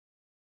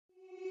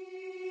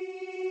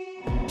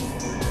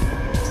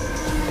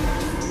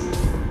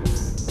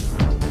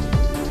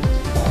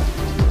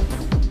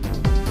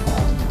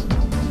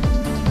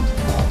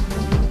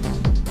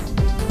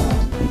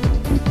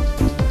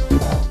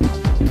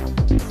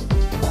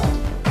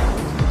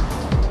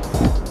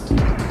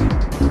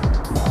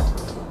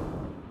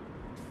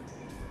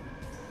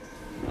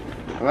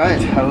Right,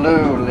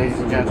 hello ladies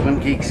and gentlemen,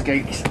 geeks,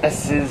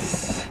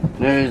 S's,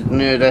 nerds,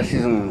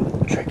 nerdesses and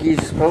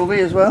trekkies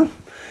probably as well.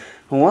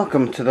 And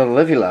welcome to the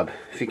Livy Lab.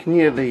 If you can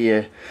hear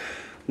the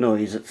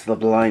noise, it's the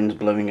blinds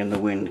blowing in the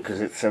wind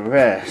because it's a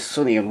rare,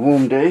 sunny and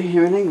warm day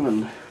here in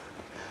England.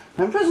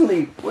 I'm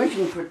presently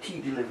waiting for a tea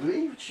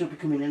delivery, which should be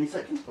coming any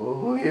second.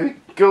 Oh, here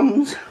it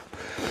comes.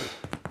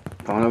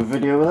 On a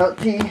video without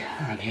tea,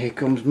 and here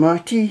comes my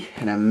tea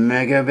in a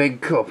mega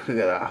big cup. Look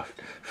at that,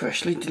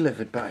 freshly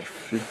delivered by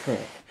Fluffy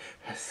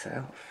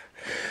herself,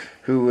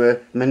 who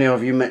many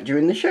of you met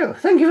during the show.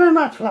 Thank you very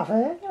much, Fluffy.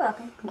 You're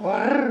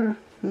welcome.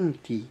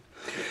 Tea.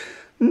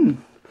 There's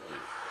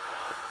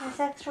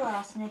extra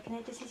arsenic in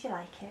it, just as you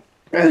like it.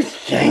 Oh,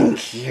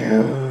 thank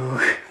you.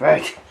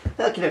 Right,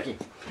 okay.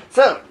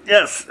 So,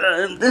 yes,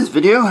 this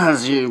video,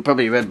 as you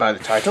probably read by the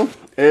title,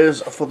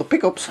 is for the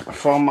pickups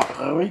from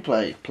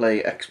Replay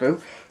Play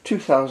Expo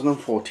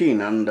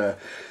 2014. And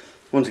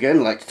once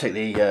again, I'd like to take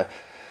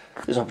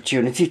this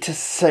opportunity to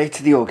say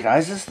to the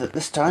organisers that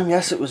this time,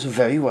 yes, it was a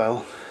very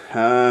well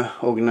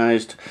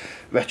organised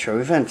retro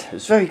event. It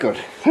was very good.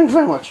 Thank you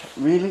very much.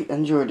 Really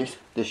enjoyed it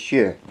this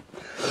year.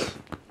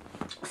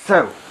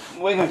 So,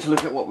 we're going to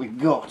look at what we've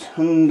got,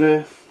 and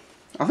I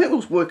think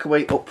we'll work our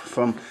way up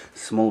from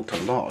small to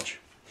large,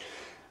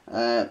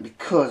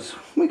 because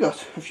we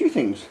got a few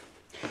things.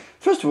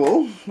 First of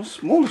all, the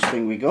smallest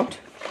thing we got,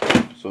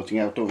 sorting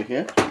out over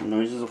here,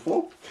 noises of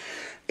war,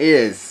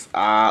 is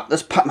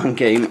this Pac-Man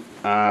game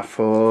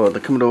for the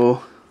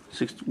Commodore.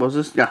 Was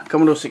this? Yeah,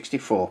 Commodore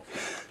 64.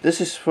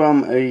 This is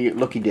from a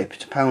Lucky Dip.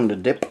 It's a pounder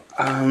dip,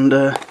 and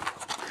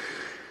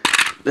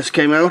this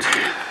came out.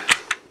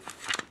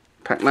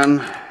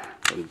 Pac-Man.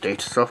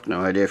 Datasoft, no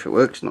idea if it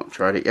works, not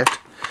tried it yet.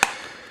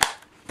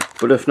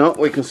 But if not,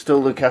 we can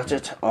still look at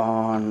it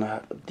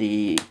on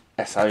the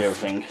SIO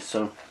thing,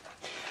 so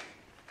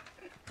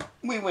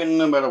we win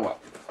no matter what.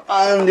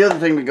 And the other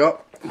thing we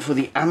got for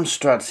the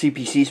Amstrad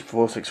CPC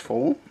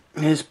 464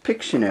 is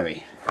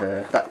Pictionary.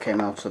 That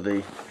came out of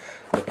the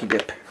Lucky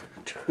Dip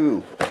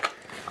 2.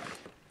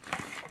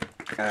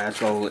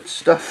 That's all its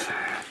stuff.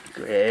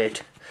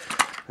 Great.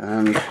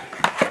 And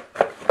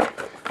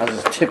as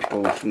is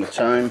typical from the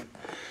time,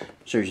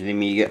 shows you the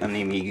Amiga and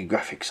the Amiga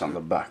graphics on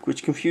the back,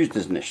 which confused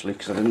us initially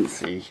because I didn't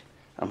see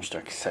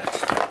Amstrad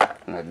cassette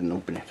and I didn't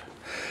open it.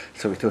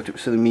 So we thought it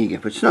was for the Amiga,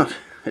 but it's not.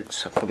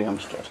 It's for the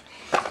Amstrad.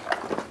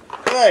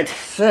 Right,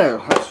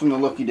 so that's from the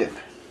Lucky Dip.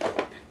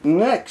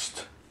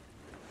 Next,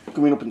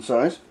 coming up in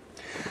size,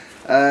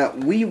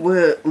 we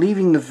were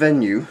leaving the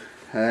venue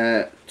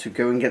to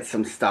go and get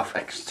some stuff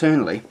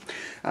externally,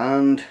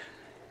 and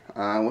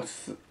it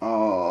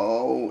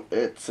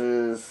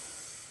is.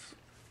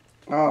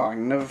 Oh, I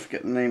can never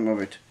forget the name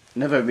of it.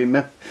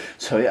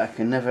 I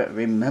can never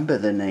remember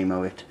the name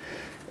of it.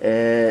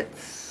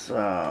 It's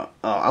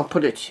I'll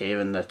put it here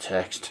in the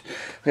text.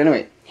 But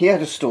anyway, he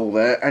had a stall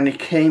there, and he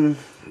came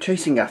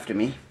chasing after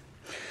me,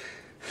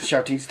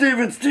 shouting,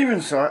 "Stephen,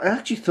 Stephen!" So I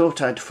actually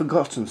thought I'd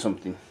forgotten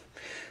something,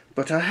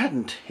 but I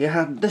hadn't. He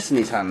had this in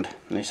his hand,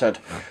 and he said,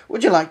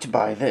 "Would you like to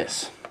buy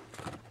this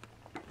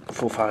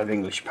for £5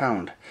 English?"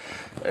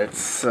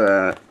 It's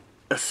a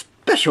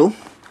special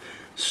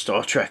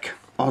Star Trek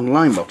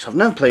Online box. I've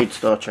never played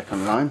Star Trek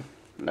Online,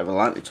 never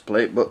likely to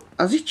play it, but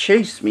as he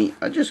chased me,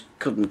 I just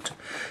couldn't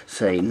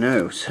say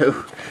no,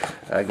 so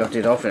I got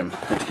it off him.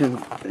 It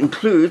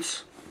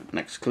includes an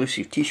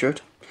exclusive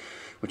t-shirt,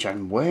 which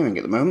I'm wearing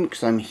at the moment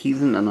because I'm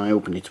heathen and I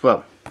opened it.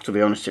 Well, to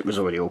be honest, it was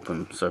already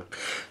open, so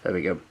there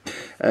we go.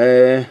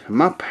 A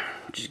map,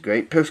 which is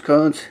great,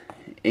 postcards,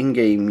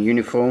 in-game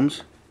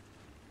uniforms,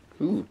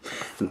 and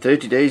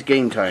 30 days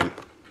game time.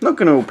 Not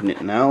going to open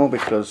it now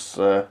because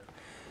I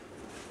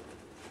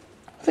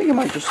think I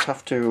might just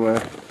have to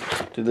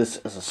do this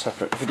as a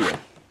separate video.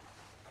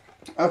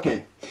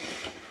 Okay,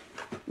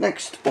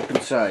 next up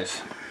in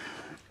size.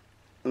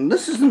 And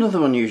this is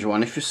another unusual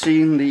one. If you've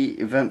seen the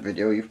event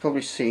video, you've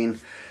probably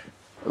seen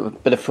a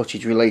bit of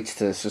footage related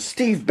to this. So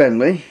Steve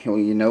Benway, who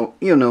you know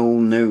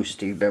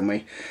Steve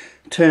Benway,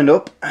 turned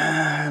up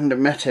and I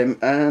met him,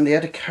 and he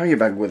had a carrier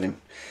bag with him.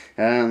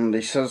 And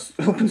he says,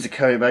 opens the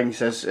carrier bag and he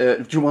says,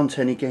 "Do you want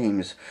any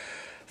games?"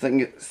 I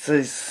think it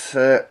says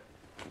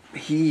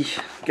he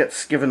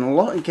gets given a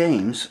lot of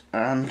games,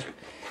 and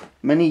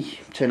many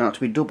turn out to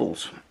be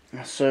doubles.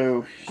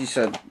 So he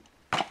said,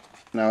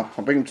 "No,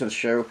 I'll bring them to the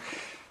show,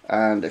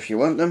 and if you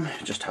want them,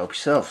 just help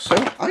yourself." So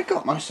I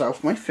got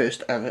myself my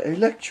first ever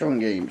Electron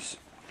games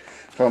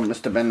from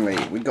Mr. Benway.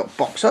 We got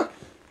Boxer.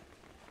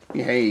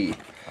 Yay!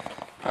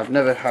 I've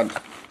never held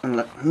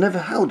an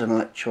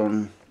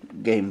Electron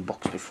game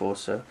box before,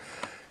 so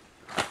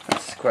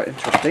that's quite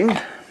interesting.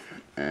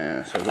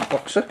 So the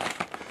Boxer.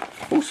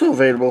 Also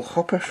available,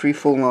 Hopper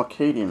Freefall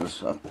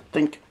Arcadians. I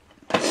think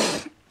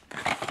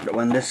that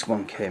when this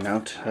one came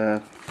out,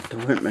 there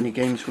weren't many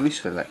games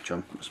released for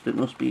Electron. It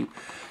must be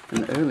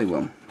an early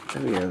one,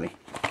 very early.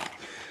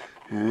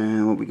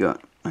 What we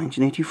got?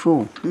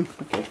 1984.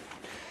 Okay.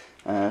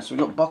 So we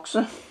got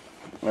Boxer,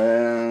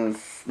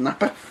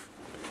 Snapper.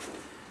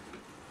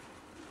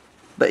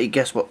 Bet you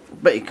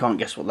can't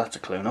guess what that's a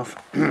clone of.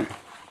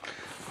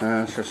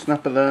 So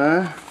snapper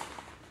there.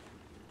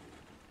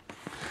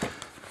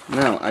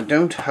 Now I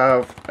don't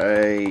have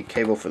a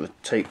cable for the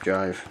tape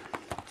drive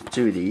to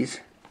do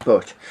these,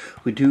 but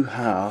we do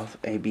have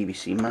a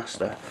BBC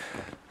Master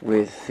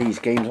with these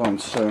games on,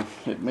 so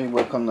it may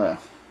work on there.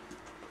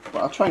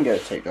 But I'll try and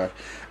get a tape drive.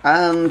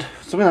 And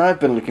something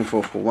I've been looking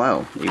for a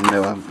while, even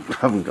though I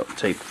haven't got a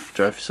tape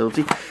drive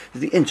facility,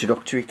 is the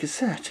introductory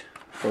cassette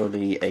for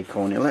the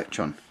Acorn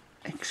Electron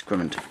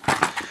excrement.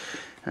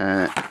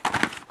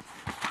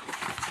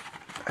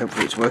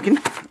 Hopefully it's working,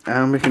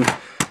 and we can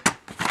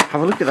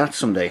have a look at that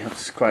someday.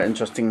 That's quite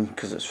interesting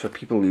because it's for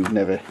people who've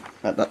never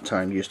at that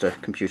time used a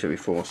computer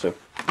before, so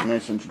a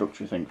nice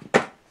introductory thing.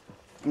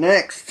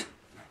 Next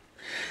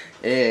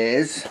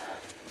is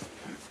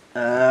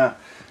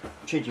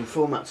changing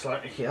format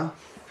slightly here.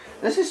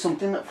 This is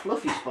something that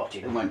Fluffy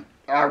spotted and went,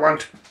 I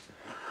want.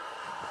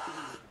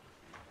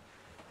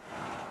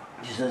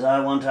 She says, I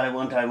want.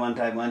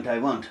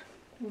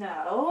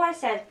 No, I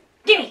said,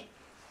 gimme,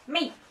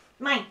 me,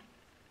 mine.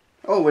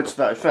 Oh, it's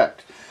that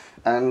effect.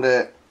 And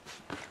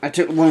I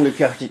took one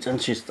look at it and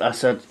I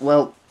said,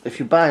 well, if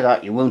you buy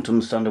that, you won't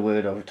understand a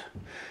word of it.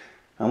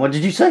 And what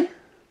did you say?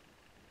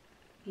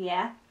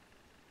 Yeah.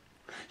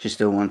 She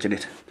still wanted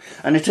it.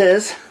 And it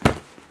is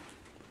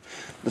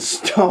the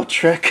Star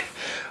Trek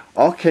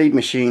arcade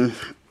machine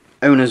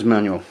owner's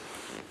manual.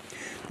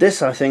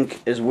 This, I think,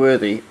 is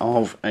worthy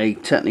of a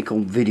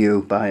technical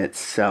video by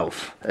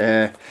itself.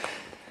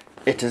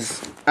 It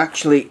is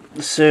actually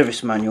the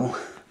service manual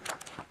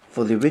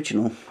for the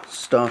original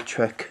Star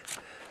Trek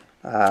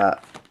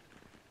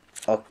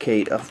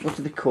arcade, what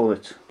do they call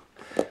it?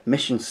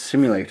 Mission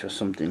Simulator or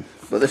something.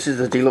 But this is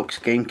the deluxe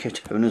game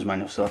kit owner's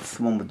manual, so that's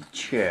the one with the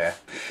chair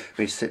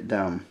where you sit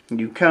down.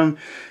 You can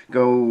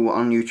go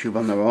on YouTube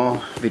and there are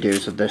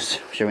videos of this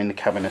showing the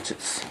cabinet.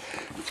 It's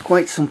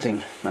quite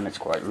something, and it's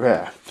quite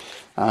rare.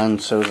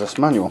 And so is this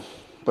manual.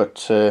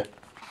 But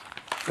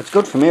it's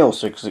good for me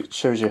also because it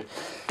shows you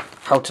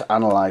how to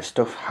analyse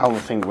stuff, how the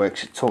thing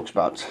works. It talks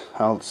about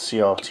how the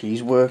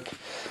CRTs work,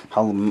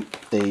 how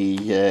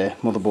the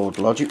motherboard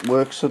logic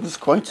works. So there's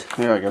quite,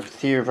 here I go,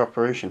 theory of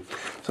operation.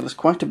 So there's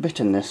quite a bit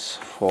in this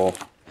for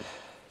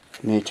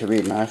me to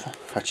read. And I've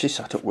actually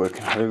sat at work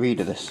and had a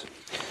read of this,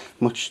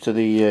 much to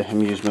the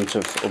amusement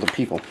of other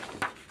people.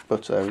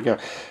 But there we go.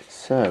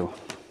 So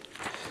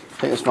I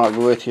think this might be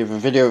worthy of a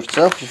video of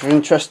itself. If you're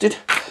interested,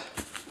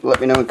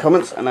 let me know in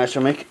comments and I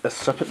shall make a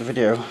separate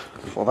video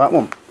for that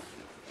one.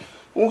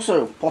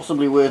 Also,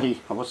 possibly worthy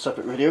of a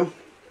separate video,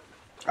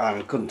 I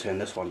couldn't turn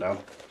this one down,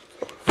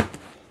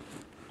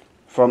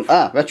 from,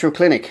 Retro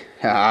Clinic.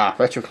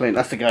 Retro Clinic,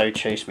 that's the guy who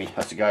chased me.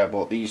 That's the guy who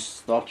bought these,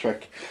 Star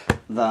Trek,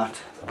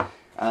 that,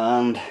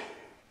 and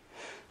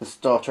the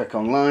Star Trek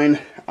Online,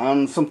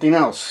 and something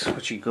else,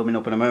 which is coming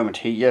up in a moment.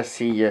 He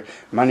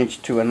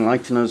managed to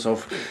enlighten us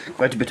of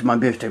quite a bit of my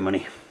birthday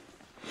money.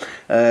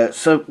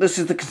 So this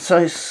is the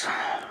concise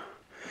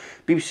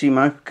BBC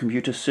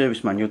Microcomputer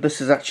Service Manual.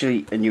 This is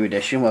actually a new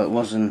edition. Well, it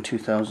was in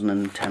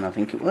 2010, I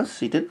think it was.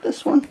 He did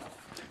this one?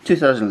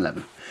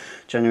 2011.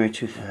 January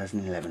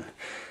 2011.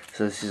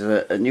 So this is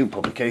a new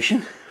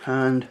publication,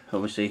 and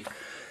obviously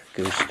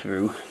goes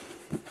through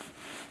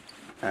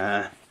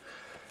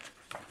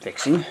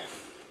fixing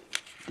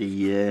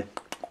the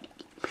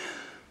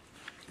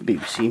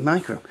BBC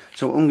Micro.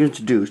 So what I'm going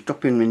to do is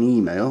drop him an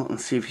email and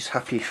see if he's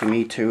happy for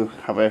me to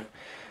have a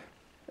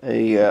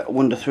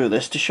wander through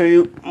this to show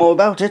you more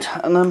about it,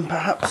 and then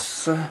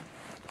perhaps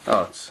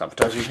it's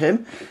advertising with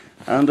him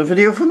and a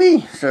video for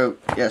me. So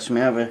yes, we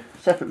may have a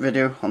separate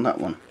video on that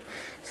one.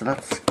 So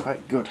that's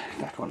quite good,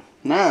 that one.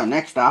 Now,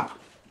 next up,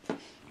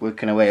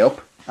 working our way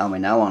up, and we're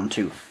now on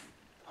to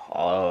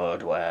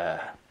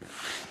hardware.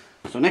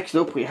 So next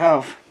up we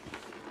have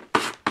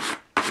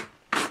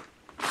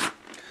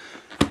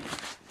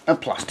a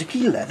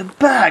plasticky leather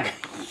bag.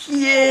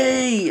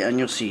 Yay! And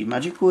you'll see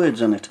magic words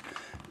on it.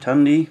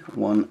 Tandy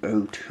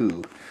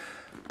 102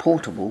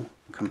 portable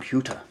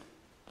computer.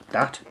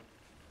 That,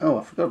 oh,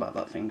 I forgot about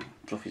that thing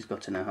Fluffy's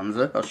got in her hands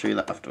there. I'll show you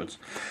that afterwards.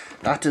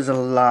 That is a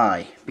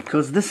lie,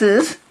 because this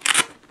is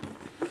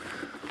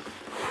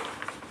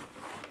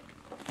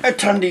a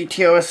Tandy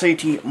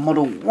TOS-80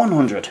 Model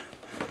 100.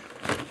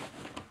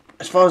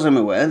 As far as I'm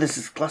aware, this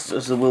is classed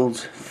as the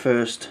world's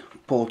first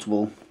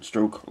portable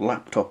stroke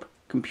laptop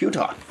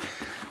computer,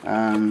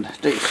 and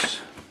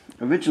dates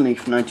originally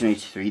from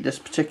 1983. This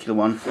particular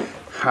one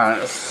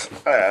has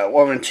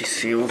warranty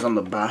seals on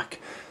the back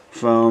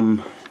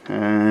from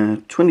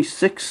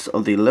 26th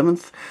of the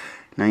 11th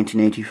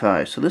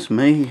 1985, so this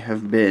may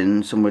have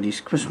been somebody's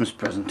Christmas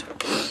present.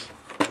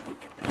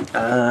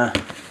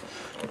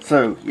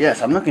 So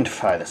yes, I'm not going to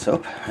fire this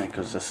up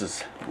because this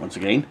is, once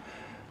again,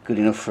 good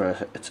enough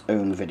for its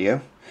own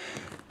video,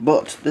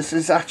 but this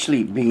is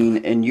actually being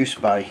in use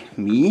by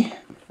me.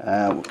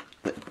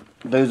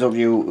 Those of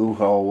you who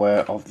are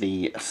aware of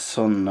the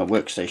Sun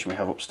workstation we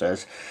have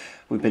upstairs,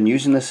 we've been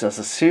using this as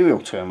a serial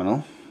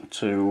terminal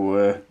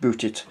to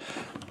boot it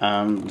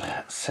and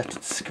set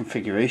its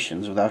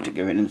configurations without it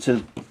going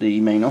into the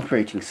main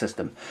operating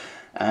system.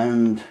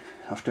 And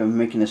after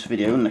making this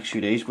video in the next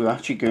few days, we're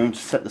actually going to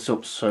set this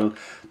up so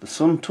the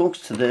sun talks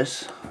to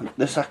this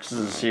acts as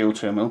a serial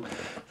terminal,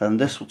 then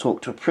this will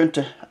talk to a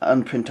printer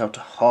and print out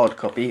a hard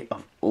copy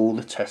of all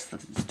the tests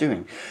that it's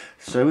doing.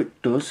 So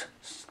it does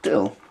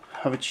still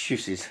have its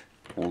uses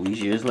all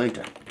these years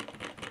later.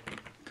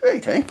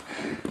 Great, eh?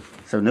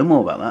 So no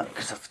more about that,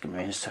 because that's going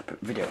to be a separate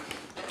video.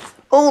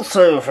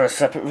 Also for a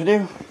separate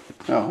video,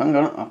 oh hang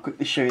on, I'll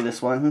quickly show you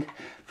this one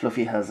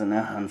Fluffy has in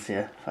her hands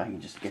here, if I can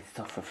just get it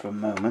off her for a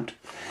moment.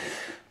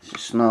 She's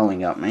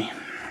snarling at me.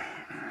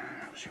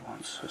 She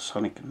wants her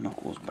Sonic and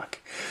Knuckles back.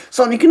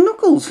 Sonic and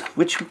Knuckles!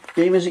 Which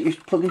game is it you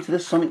plug into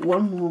this? Sonic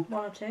 1 or? 1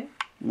 or 2.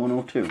 1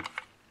 or 2.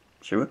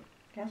 Sure?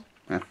 Yes.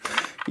 Yeah.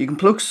 You can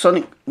plug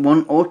Sonic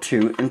 1 or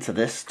 2 into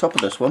this, top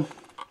of this one,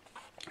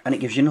 and it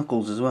gives you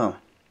Knuckles as well.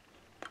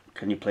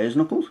 Can you play as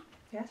Knuckles?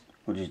 Yes.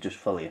 Or does he just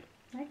follow you?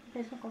 No, you can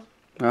play as Knuckles.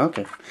 Oh,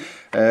 okay.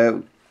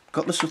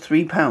 Got this for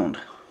 £3.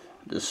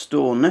 The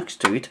store next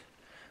to it,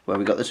 where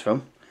we got this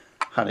from,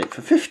 had it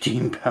for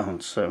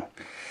 £15. So,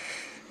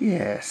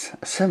 yes,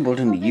 assembled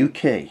in the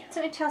UK.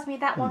 Something tells me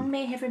that one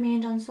may have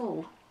remained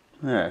unsold.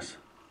 Yes.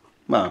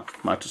 Well,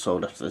 might have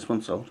sold after this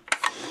one sold.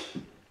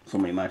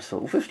 Somebody might have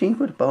sold 15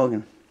 quid a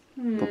bargain.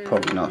 But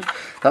probably not.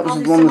 That was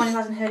Someone who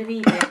hasn't heard of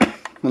eBay.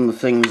 one of the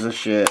things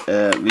this year,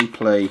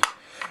 Replay,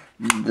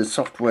 the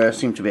software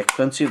seemed to be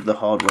expensive, the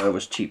hardware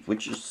was cheap,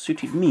 which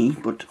suited me,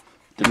 but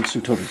didn't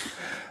suit others.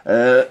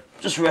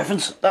 Just for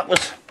reference, that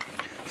was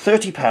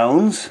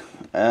 £30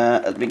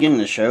 at the beginning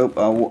of the show.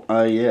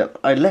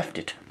 I left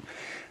it,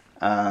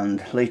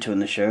 and later in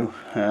the show,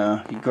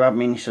 he grabbed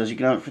me and he says you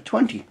can have it for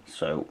 20.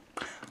 So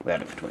we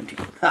had it for 20.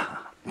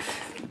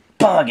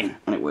 Bargain,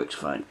 and it works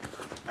fine.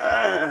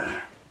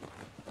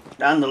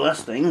 And the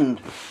last thing, and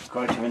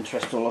quite of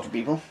interest to a lot of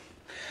people,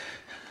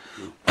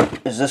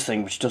 is this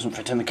thing which doesn't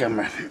fit in the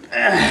camera.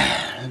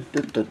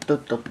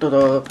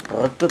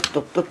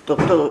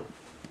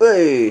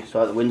 Hey,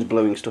 sorry, the wind's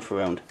blowing stuff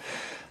around.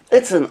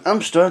 It's an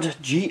Amstrad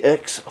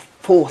GX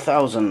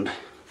 4000.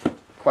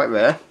 Quite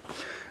rare.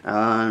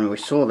 And we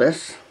saw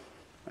this,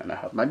 and I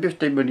had my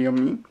birthday money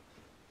on me.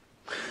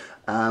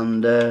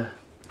 And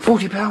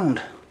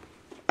 £40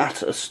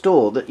 at a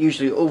store that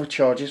usually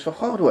overcharges for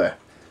hardware.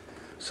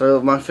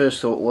 So my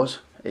first thought was,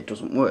 it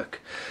doesn't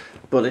work.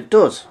 But it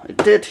does. It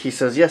did. He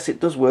says, yes, it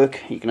does work.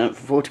 You can have it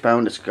for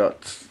 £40.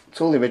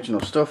 It's all the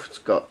original stuff. It's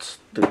got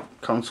the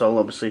console,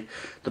 obviously,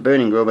 the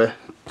burning rubber,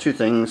 two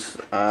things,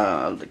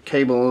 the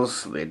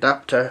cables, the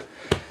adapter,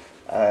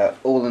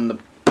 all in the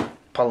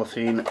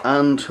polythene,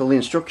 and all the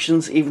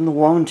instructions, even the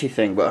warranty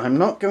thing. But I'm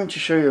not going to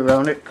show you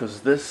around it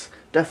because this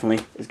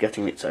definitely is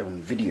getting its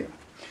own video.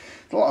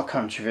 There's a lot of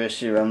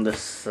controversy around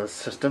this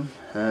system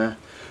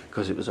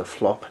because it was a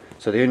flop.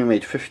 So they only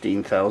made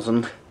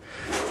 15,000.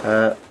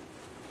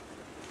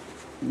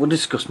 We'll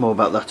discuss more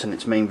about that in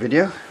its main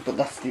video, but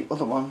that's the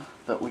other one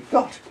that we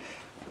got.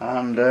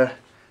 And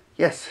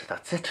yes,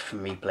 that's it for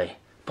me play.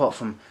 Apart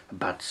from a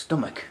bad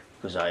stomach,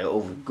 because I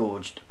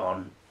overgorged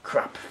on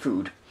crap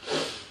food.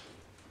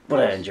 But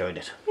I enjoyed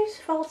it. Whose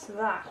fault's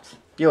that?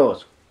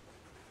 Yours?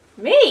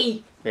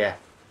 Me? Yeah.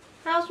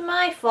 How's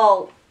my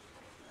fault?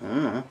 I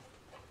don't know.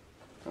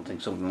 I'll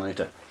think something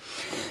later.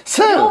 Your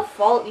So...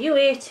 fault, you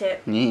ate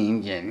it.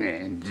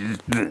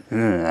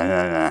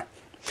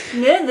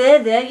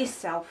 There,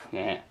 yourself.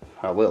 Yeah,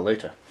 I will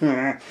later.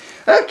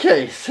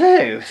 Okay,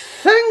 so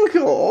thank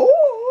you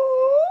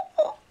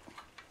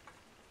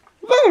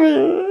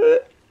very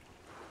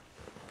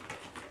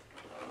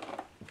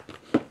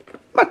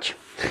much.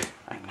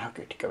 I'm now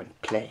going to go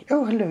and play.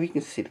 Oh, hello, you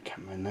can see the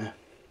camera in there.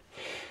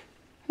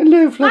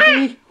 Hello,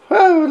 Fluffy.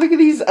 Wow, look at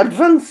these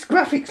advanced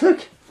graphics,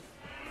 look.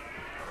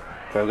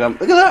 Program,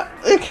 look at that,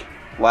 look.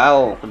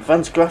 Wow,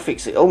 advanced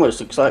graphics, it almost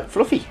looks like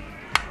Fluffy.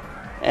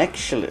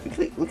 Excellent.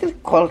 Look at the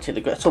quality.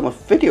 It's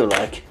almost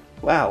video-like.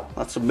 Wow,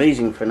 that's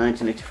amazing for a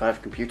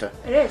 1985 computer.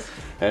 It is.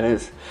 It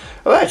is.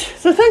 Alright,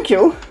 so thank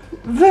you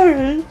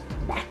very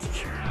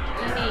much.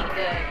 You need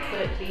to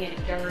quit being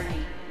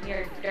dirty.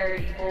 You're a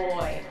dirty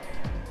boy.